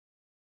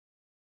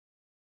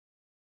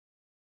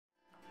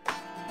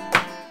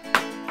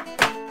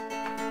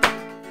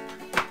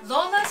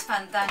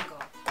Fandango,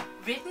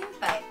 written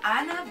by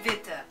Ana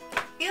Witte,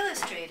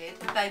 illustrated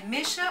by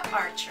Misha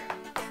Archer,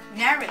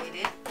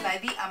 narrated by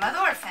the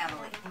Amador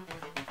family.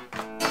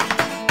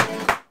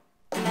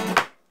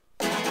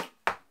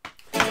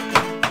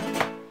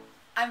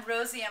 I'm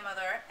Rosie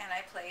Amador, and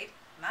I played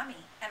Mami,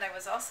 and I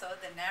was also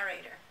the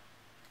narrator.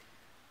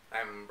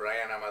 I'm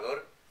Brian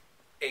Amador,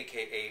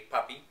 aka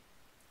Papi,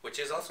 which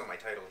is also my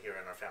title here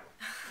in our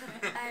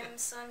family. I'm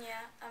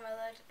Sonia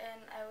Amador,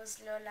 and I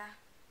was Lola.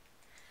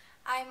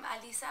 I'm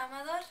Alisa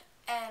Amador,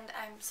 and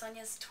I'm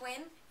Sonia's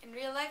twin in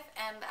real life,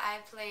 and I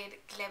played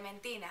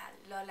Clementina,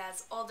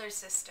 Lola's older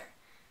sister.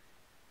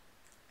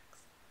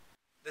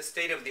 The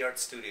state-of-the-art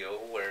studio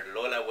where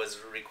Lola was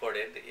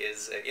recorded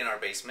is in our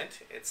basement.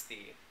 It's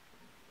the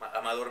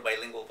Amador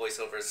Bilingual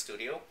Voiceover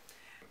Studio.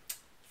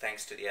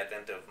 Thanks to the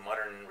advent of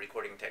modern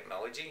recording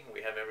technology,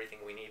 we have everything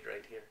we need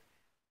right here.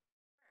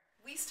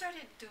 We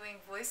started doing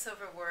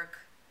voiceover work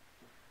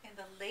in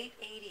the late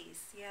 80s.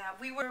 Yeah,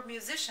 we were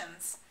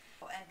musicians,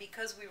 and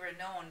because we were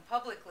known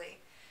publicly,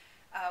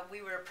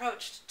 we were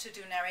approached to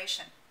do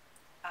narration.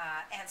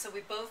 And so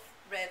we both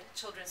read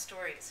children's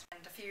stories.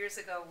 And a few years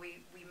ago,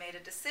 we made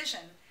a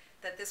decision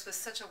that this was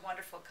such a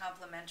wonderful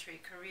complementary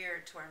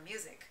career to our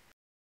music.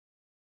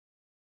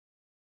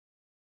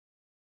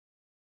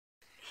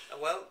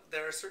 Well,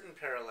 there are certain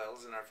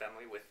parallels in our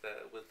family with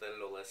the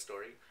Lola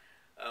story.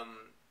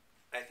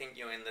 I think,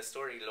 in the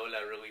story,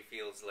 Lola really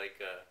feels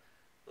like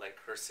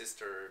her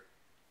sister,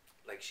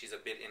 like she's a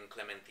bit in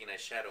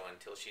Clementina's shadow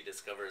until she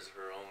discovers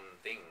her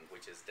own thing,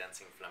 which is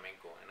dancing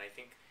flamenco. And I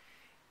think,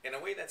 in a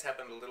way, that's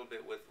happened a little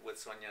bit with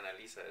Sonia and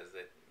Alisa, is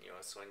that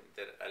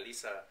that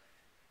Alisa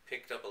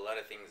picked up a lot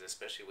of things,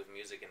 especially with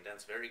music and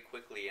dance, very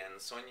quickly, and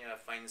Sonia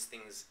finds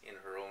things in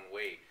her own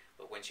way.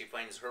 But when she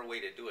finds her way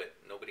to do it,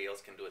 nobody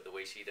else can do it the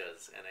way she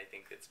does, and I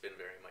think it's been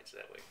very much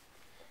that way.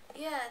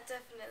 Yeah,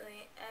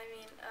 definitely. I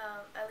mean,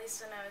 at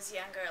least when I was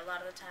younger, a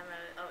lot of the time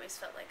I always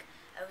felt like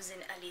I was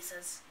in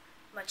Alisa's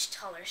much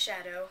taller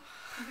shadow.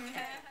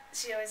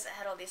 She always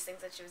had all these things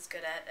that she was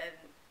good at,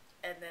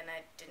 and then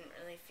I didn't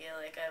really feel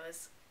like I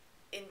was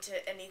into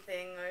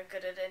anything or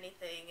good at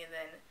anything, and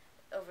then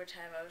over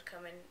time I would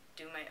come and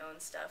do my own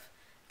stuff,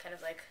 kind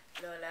of like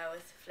Lola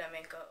with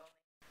flamenco.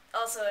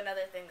 Also,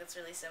 another thing that's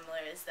really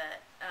similar is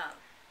that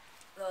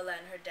Lola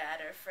and her dad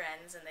are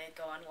friends, and they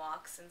go on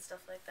walks and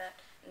stuff like that.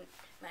 And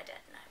my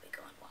dad and I, we go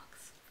on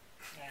walks.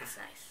 Yeah.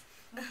 It's nice.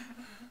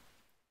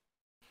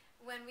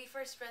 When we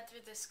first read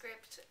through the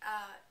script,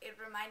 it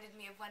reminded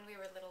me of when we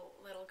were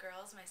little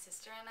girls, my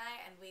sister and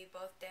I, and we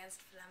both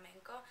danced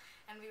flamenco,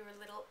 and we were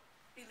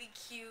really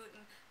cute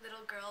and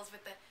little girls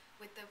with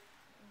the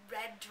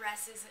red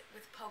dresses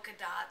with polka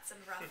dots and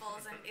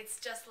ruffles, and it's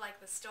just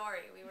like the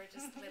story. We were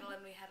just little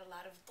and we had a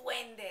lot of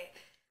duende.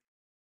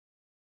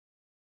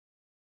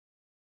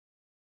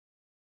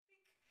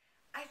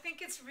 I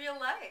think it's real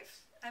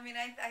life. I mean,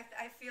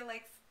 I feel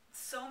like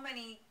so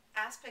many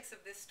aspects of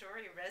this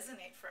story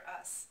resonate for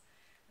us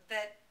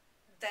that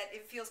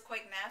it feels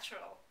quite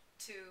natural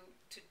to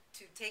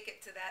take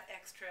it to that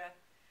extra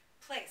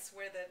place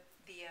where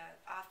the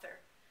author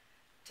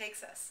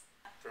takes us.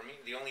 For me,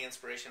 the only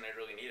inspiration I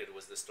really needed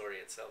was the story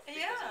itself,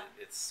 because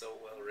it's so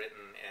well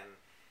written and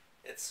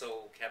it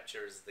so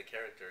captures the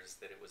characters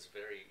that it was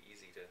very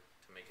easy to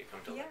make it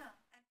come to life.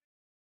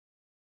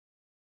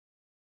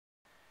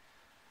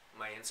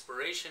 My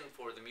inspiration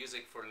for the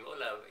music for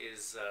Lola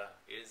is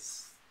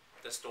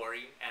the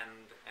story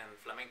and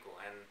flamenco,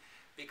 and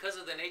because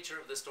of the nature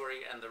of the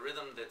story and the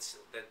rhythm that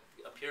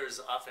appears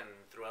often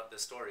throughout the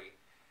story,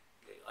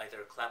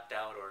 either clapped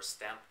out or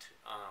stamped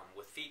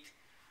with feet,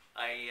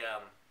 I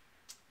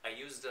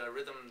used a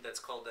rhythm that's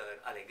called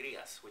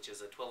alegrías, which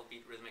is a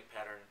 12-beat rhythmic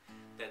pattern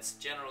that's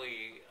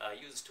generally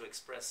used to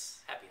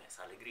express happiness.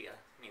 Alegría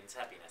means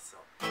happiness, so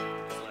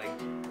it's like...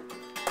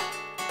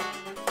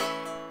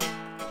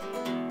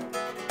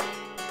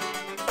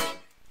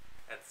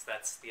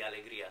 That's the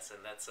alegrías,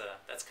 and that's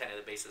kind of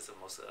the basis of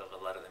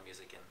a lot of the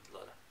music in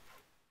Lola.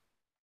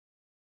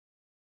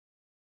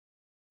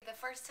 The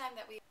first time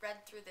that we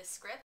read through the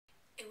script,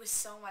 it was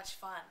so much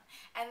fun,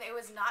 and it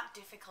was not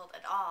difficult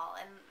at all,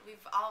 and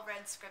we've all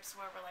read scripts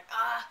where we're like,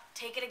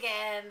 take it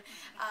again,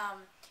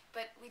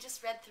 but we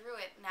just read through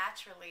it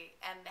naturally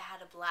and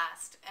had a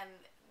blast, and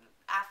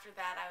after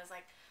that I was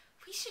like,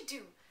 we should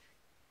do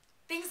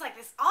things like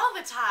this all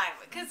the time,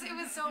 because it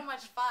was so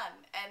much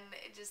fun, and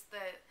it just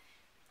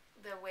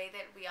the way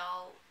that we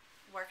all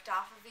worked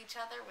off of each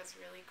other was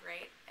really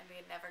great, and we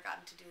had never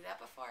gotten to do that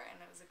before, and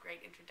it was a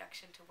great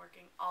introduction to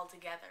working all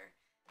together.